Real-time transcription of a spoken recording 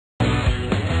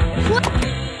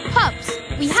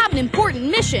have an important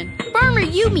mission. Farmer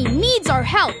Yumi needs our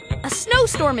help. A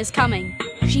snowstorm is coming.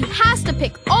 She has to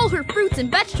pick all her fruits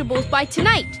and vegetables by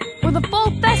tonight, or the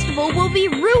fall festival will be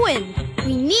ruined.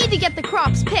 We need to get the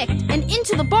crops picked and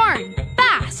into the barn,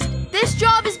 fast. This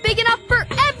job is big enough for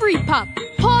every pup.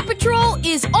 Paw Patrol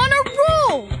is on a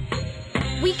roll.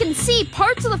 We can see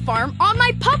parts of the farm on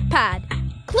my pup pad.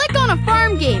 Click on a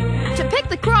farm game to pick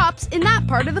the crops in that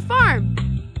part of the farm.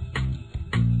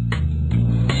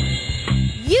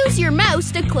 Use your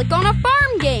mouse to click on a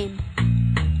farm game.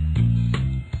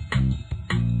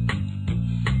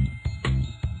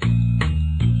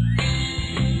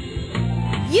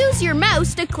 Use your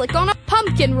mouse to click on a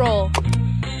pumpkin roll.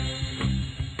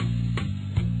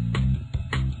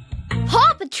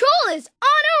 Paw Patrol is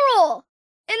on a roll!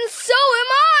 And so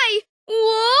am I!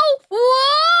 Whoa!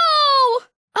 Whoa!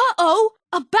 Uh-oh!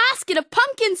 A basket of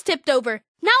pumpkins tipped over.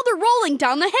 Now they're rolling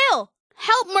down the hill.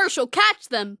 Help Marshall catch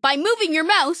them by moving your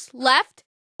mouse left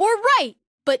or right.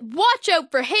 But watch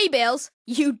out for hay bales.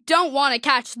 You don't want to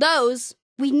catch those.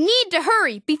 We need to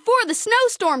hurry before the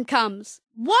snowstorm comes.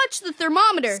 Watch the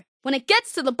thermometer. When it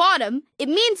gets to the bottom, it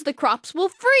means the crops will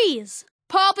freeze.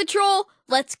 Paw Patrol,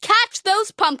 let's catch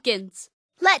those pumpkins.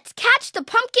 Let's catch the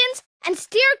pumpkins and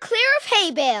steer clear of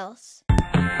hay bales.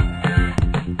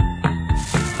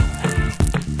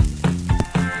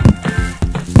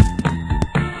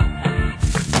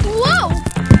 Whoa!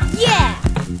 Yeah!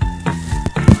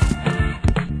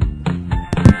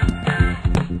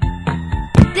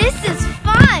 This is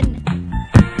fun!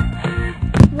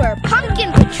 We're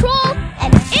Pumpkin Patrol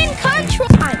and in control.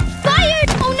 I'm fired!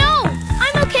 Oh no!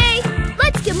 I'm okay!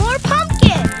 Let's get more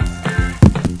pumpkins!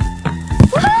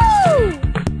 Woohoo!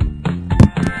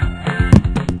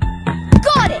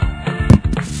 Got it!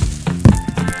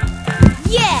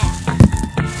 Yeah!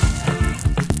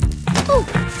 Oh,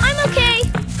 I'm okay!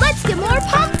 Let's get more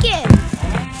pumpkins!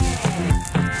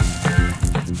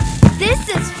 This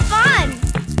is fun!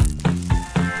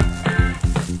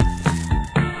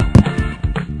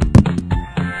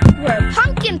 We're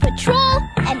Pumpkin Patrol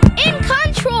and in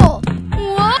control!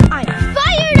 Whoa, I'm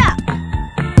fired up!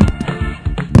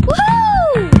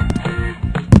 Woohoo!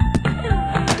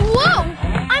 Whoa,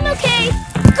 I'm okay!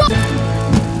 Go!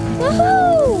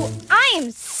 Woohoo! I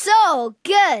am so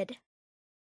good!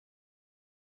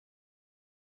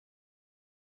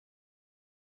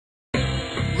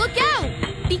 Look out!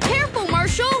 Be careful,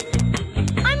 Marshall!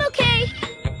 I'm okay!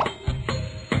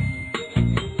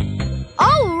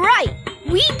 All right!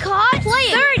 We caught Play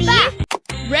it 30! back.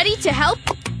 Ready to help?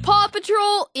 Paw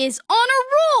Patrol is on a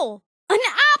roll! An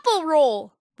apple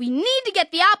roll! We need to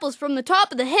get the apples from the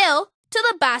top of the hill to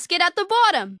the basket at the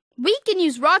bottom. We can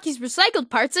use Rocky's recycled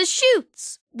parts as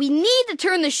chutes. We need to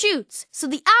turn the chutes so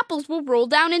the apples will roll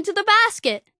down into the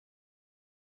basket.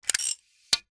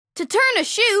 To turn a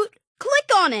chute,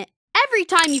 click on it. Every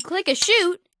time you click a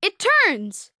chute, it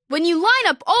turns. When you line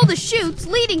up all the chutes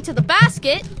leading to the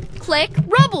basket, click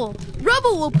Rubble.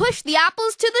 Rubble will push the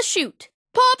apples to the chute.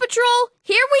 Paw Patrol,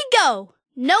 here we go.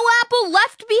 No apple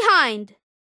left behind.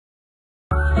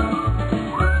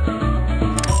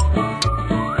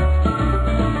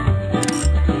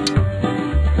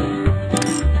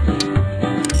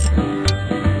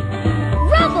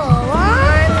 Rubble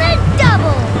on the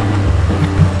double!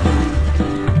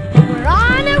 We're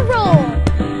on a roll!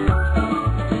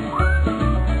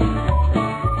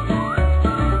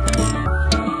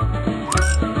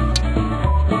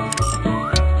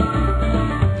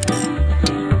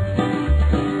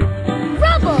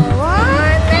 Rubble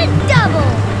on the double!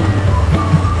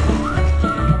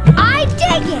 I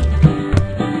dig it!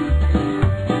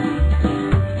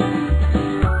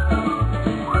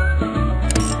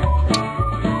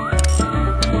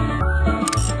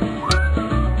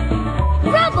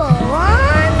 Rubble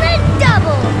on the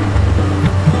double!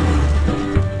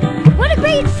 What a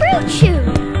great fruit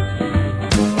chute!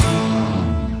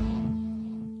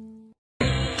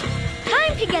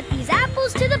 Time to get these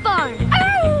apples to the barn.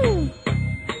 Ow!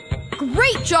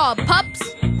 Great job, pups.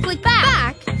 Click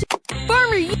back.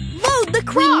 Farmer, load the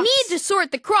crops. We need to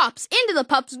sort the crops into the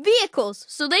pups' vehicles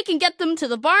so they can get them to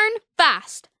the barn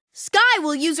fast. Sky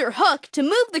will use her hook to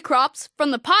move the crops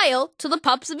from the pile to the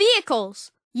pups'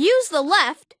 vehicles. Use the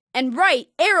left and right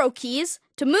arrow keys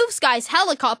to move Sky's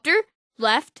helicopter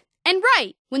left and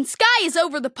right. When Sky is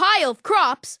over the pile of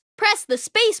crops, press the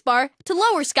space bar to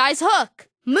lower Sky's hook.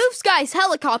 Move Sky's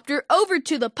helicopter over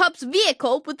to the pup's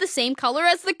vehicle with the same color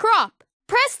as the crop.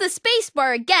 Press the space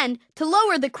bar again to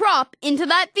lower the crop into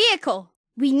that vehicle.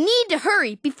 We need to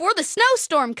hurry before the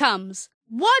snowstorm comes.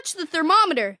 Watch the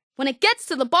thermometer. When it gets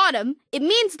to the bottom, it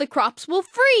means the crops will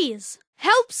freeze.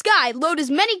 Help Sky load as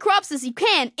many crops as you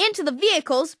can into the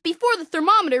vehicles before the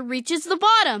thermometer reaches the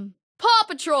bottom. Paw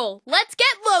Patrol, let's get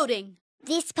loading.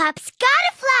 This pup's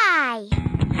gotta fly.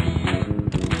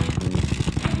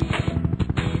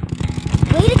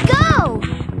 Way to go!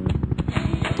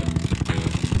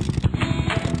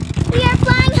 We are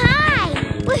flying high!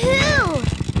 Woohoo!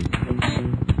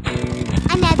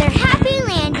 Another happy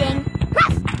landing.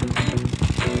 Ruff!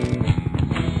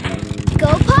 Go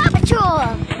Paw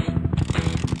Patrol!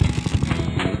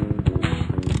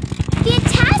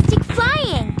 Fantastic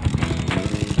flying!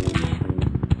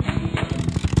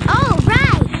 All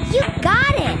right, you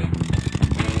got it!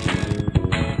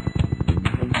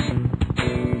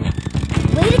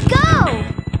 Way to go!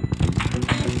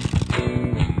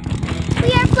 We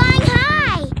are flying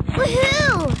high!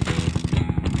 Woohoo!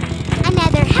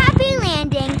 Another happy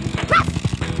landing. Ruff!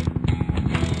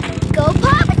 Go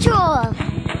Paw Patrol!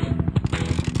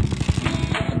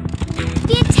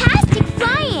 Fantastic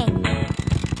flying!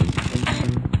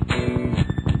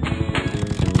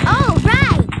 All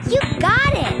right, you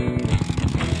got it!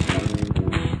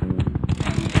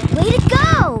 Way to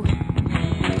go!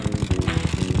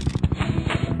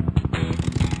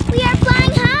 We are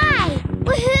flying high!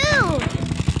 Woohoo!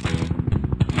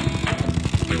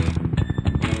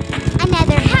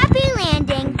 Another happy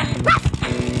landing. Ruff!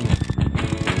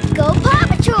 Go Paw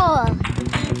Patrol!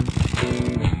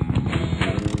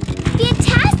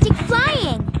 Fantastic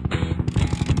flying!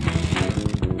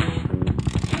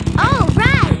 All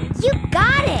right, you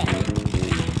got it!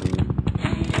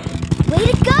 Way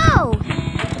to go!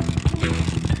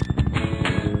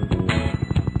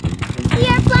 We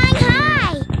are flying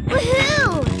high!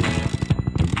 Woohoo!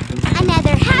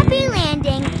 Another happy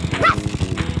landing. Ruff!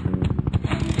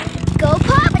 Go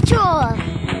Paw Patrol!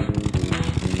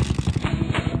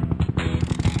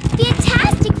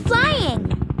 Fantastic flying!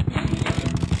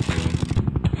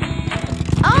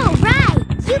 All right,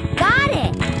 you got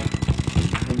it!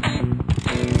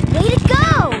 Way to go!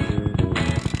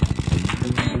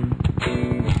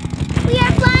 We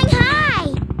are flying high!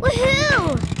 Woohoo!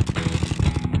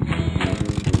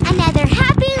 Another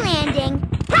happy landing.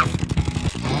 Ruff!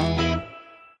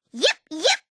 Yep,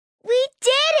 yep! We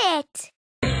did it!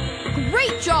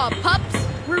 Great job, pups!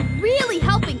 We're really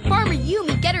helping Farmer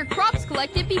Yumi get her crops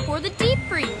collected before the deep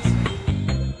freeze.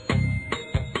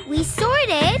 We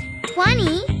sorted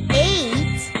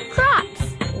 28 crops.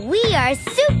 We are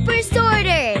super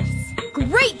sorters.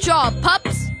 Great job,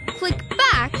 pups! Click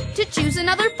back to choose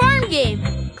another farm game.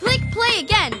 Click play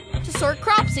again to sort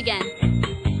crops again.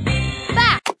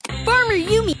 Back! Farmer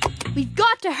Yumi, we've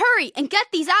got to hurry and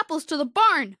get these apples to the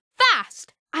barn.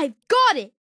 Fast! I've got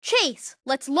it! Chase,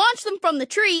 let's launch them from the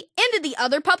tree into the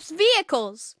other pups'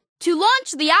 vehicles. To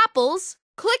launch the apples,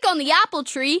 click on the apple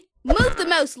tree, move the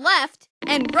mouse left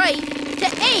and right to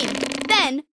aim.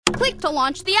 Then, click to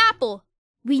launch the apple.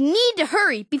 We need to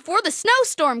hurry before the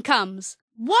snowstorm comes.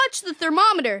 Watch the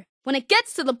thermometer. When it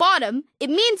gets to the bottom,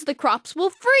 it means the crops will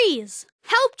freeze.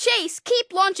 Help Chase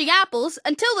keep launching apples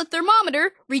until the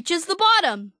thermometer reaches the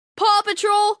bottom. Paw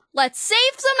Patrol, let's save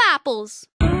some apples.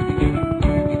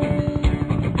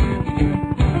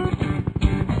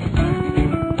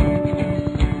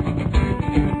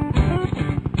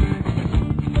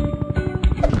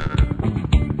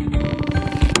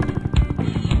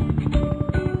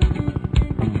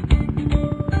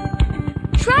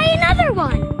 Try another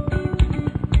one.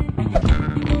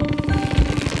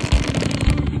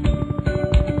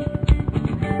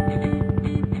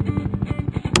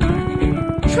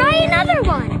 Try another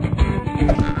one.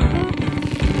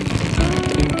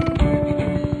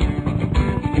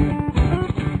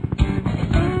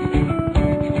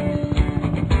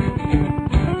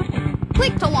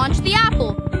 Click to launch the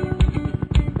apple.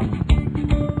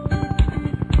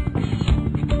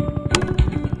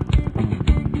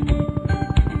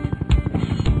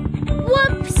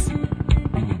 Whoops!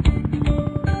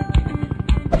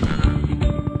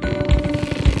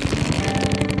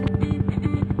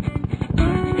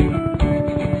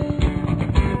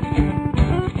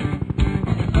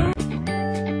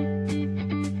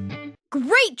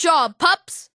 Great job,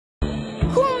 pups!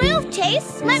 Cool move,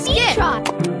 Chase. Let me Skip. try.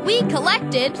 We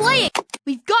collected playing.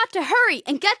 We've got to hurry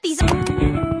and get these.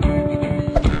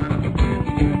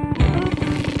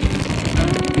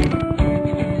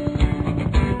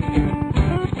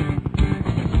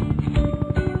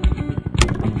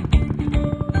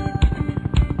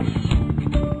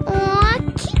 Aw,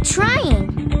 keep trying.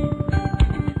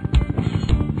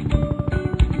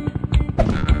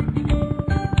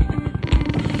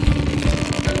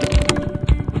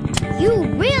 You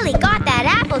really got that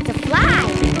apple to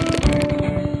fly.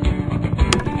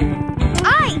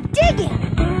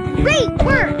 Great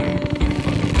work!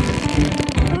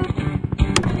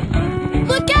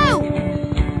 Look out!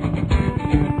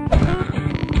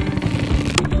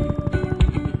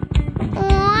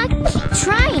 Aw, keep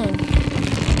trying.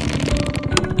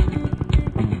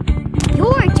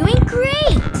 You're doing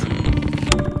great!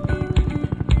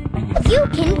 You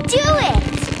can do it!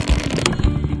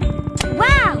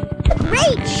 Wow!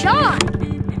 Great shot!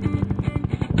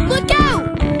 Look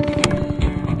out!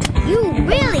 You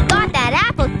really got that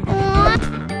apple. Aw.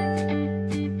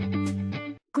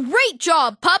 Great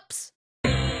job, pups!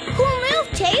 Cool move,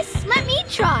 Chase. Let me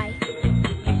try.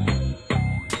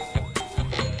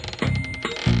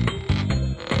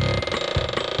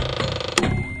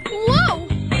 Whoa!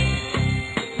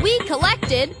 We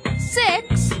collected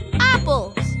 6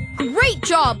 apples. Great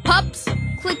job, pups!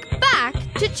 Click back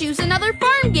to choose another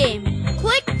farm game.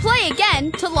 Click play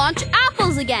again to launch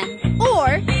apples again.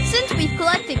 Or, since we've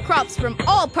collected crops from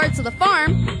all parts of the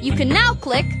farm, you can now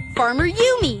click Farmer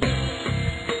Yumi.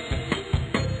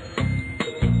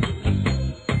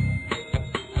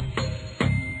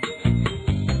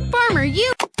 Farmer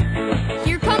Yumi!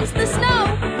 Here comes the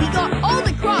snow! We got all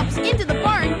the crops into the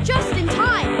barn just in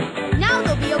time. Now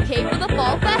they'll be okay for the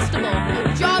fall festival.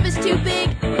 No job is too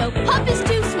big, no pup is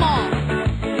too small.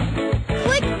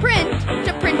 Click print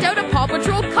to print out a PAW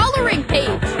Patrol coloring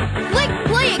page. Click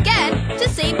play again to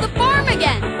save the farm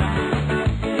again.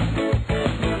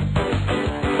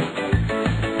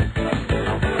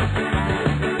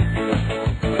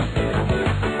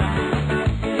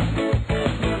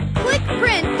 Click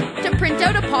print to print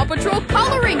out a PAW Patrol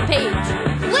coloring page.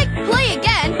 Click play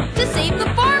again to save the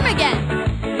farm again.